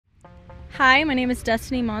Hi, my name is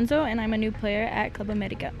Destinne Manzo and I'm a new player at Club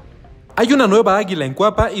America. Hay una nueva águila en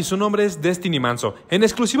Cuapa y su nombre es Destinne Manzo. En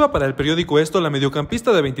exclusiva para el periódico Esto, la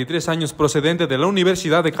mediocampista de 23 años procedente de la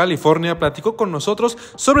Universidad de California platicó con nosotros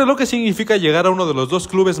sobre lo que significa llegar a uno de los dos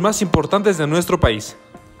clubes más importantes de nuestro país.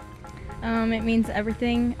 It means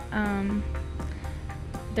everything.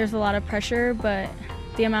 There's a lot of pressure, but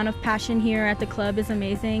the amount of passion here at the club is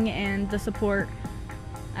amazing, and the support,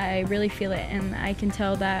 I really feel it, and I can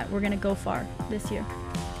tell that we're going to go far this year.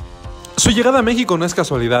 Su llegada a México no es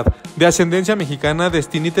casualidad. De ascendencia mexicana,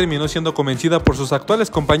 Destinne terminó siendo convencida por sus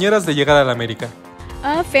actuales compañeras de llegar a la América.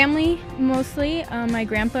 Family, mostly. My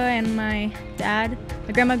grandpa and my dad,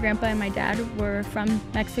 my grandpa and my dad were from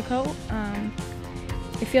Mexico.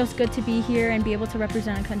 It feels good to be here and be able to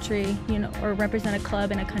represent a country, or represent a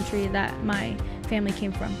club in a country that my family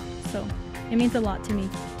came from. So it means a lot to me.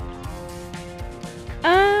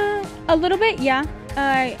 A little bit, yeah.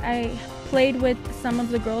 I played with some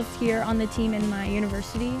of the girls here on the team in my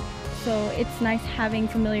university, so it's nice having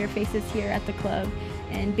familiar faces here at the club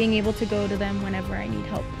and being able to go to them whenever I need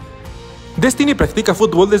help. Destinne practica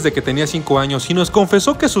fútbol desde que tenía 5 años y nos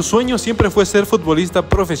confesó que su sueño siempre fue ser futbolista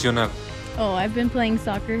profesional. Oh, I've been playing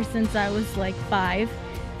soccer since I was like 5.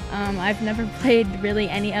 I've never played really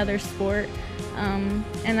any other sport.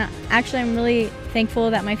 And actually I'm really thankful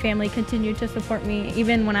that my family continued to support me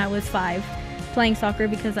even when I was 5 playing soccer,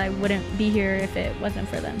 because I wouldn't be here if it wasn't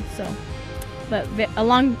for them. So, but a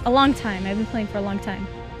long time. I've been playing for a long time.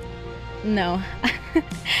 No.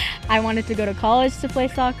 I wanted to go to college to play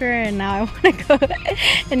soccer, and now I want to go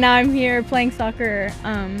and now I'm here playing soccer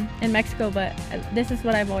in Mexico, but this is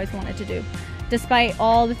what I've always wanted to do. Despite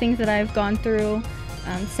all the things that I've gone through,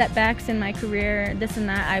 setbacks in my career, this and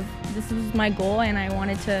that, this was my goal, and I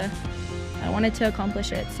wanted to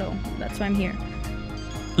accomplish it, so that's why I'm here.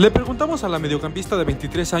 Le preguntamos a la mediocampista de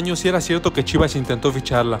 23 años si era cierto que Chivas intentó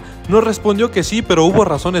ficharla. Nos respondió que sí, pero hubo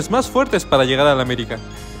razones más fuertes para llegar a la América.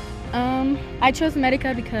 I chose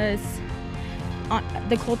America because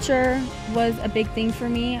the culture was a big thing for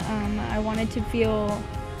me. I wanted to feel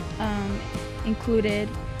included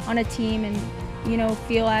on a team and,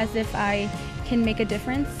 feel as if I can make a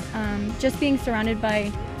difference. Just being surrounded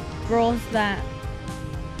by girls that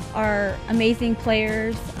are amazing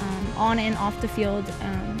players on and off the field.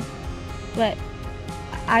 But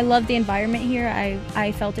I love the environment here.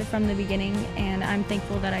 I felt it from the beginning, and I'm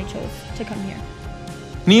thankful that I chose to come here.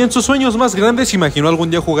 Ni en sus sueños más grandes imaginó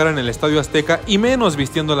algún día jugar en el Estadio Azteca, y menos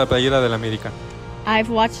vistiendo la playera del América.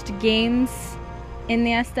 I've watched games in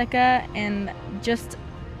the Azteca, and just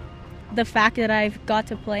the fact that I've got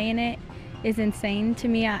to play in it is insane to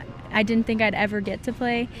me. I didn't think I'd ever get to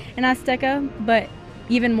play in Azteca, but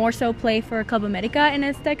even more so play for Club America in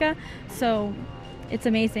Azteca. So it's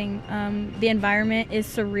amazing. The environment is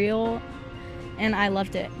surreal, and I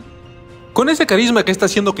loved it. Con ese carisma que está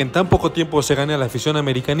haciendo que en tan poco tiempo se gane a la afición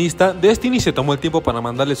americanista, Destinne se tomó el tiempo para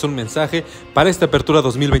mandarles un mensaje para esta apertura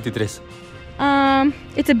 2023.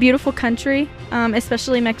 It's a beautiful country,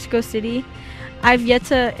 especially Mexico City. I've yet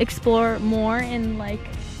to explore more in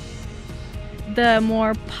the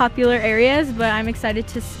more popular areas, but I'm excited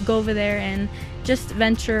to go over there and just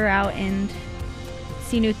venture out and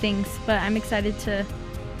see new things. But I'm excited to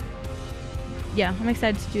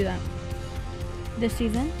do that this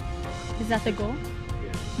season. Is that the goal?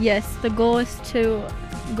 Yes, the goal is to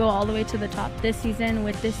go all the way to the top this season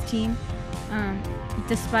with this team.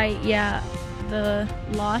 Despite the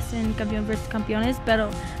loss in Campeón versus Campeones,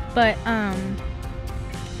 but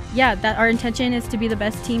that our intention is to be the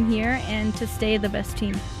best team here and to stay the best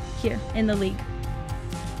team here in the league.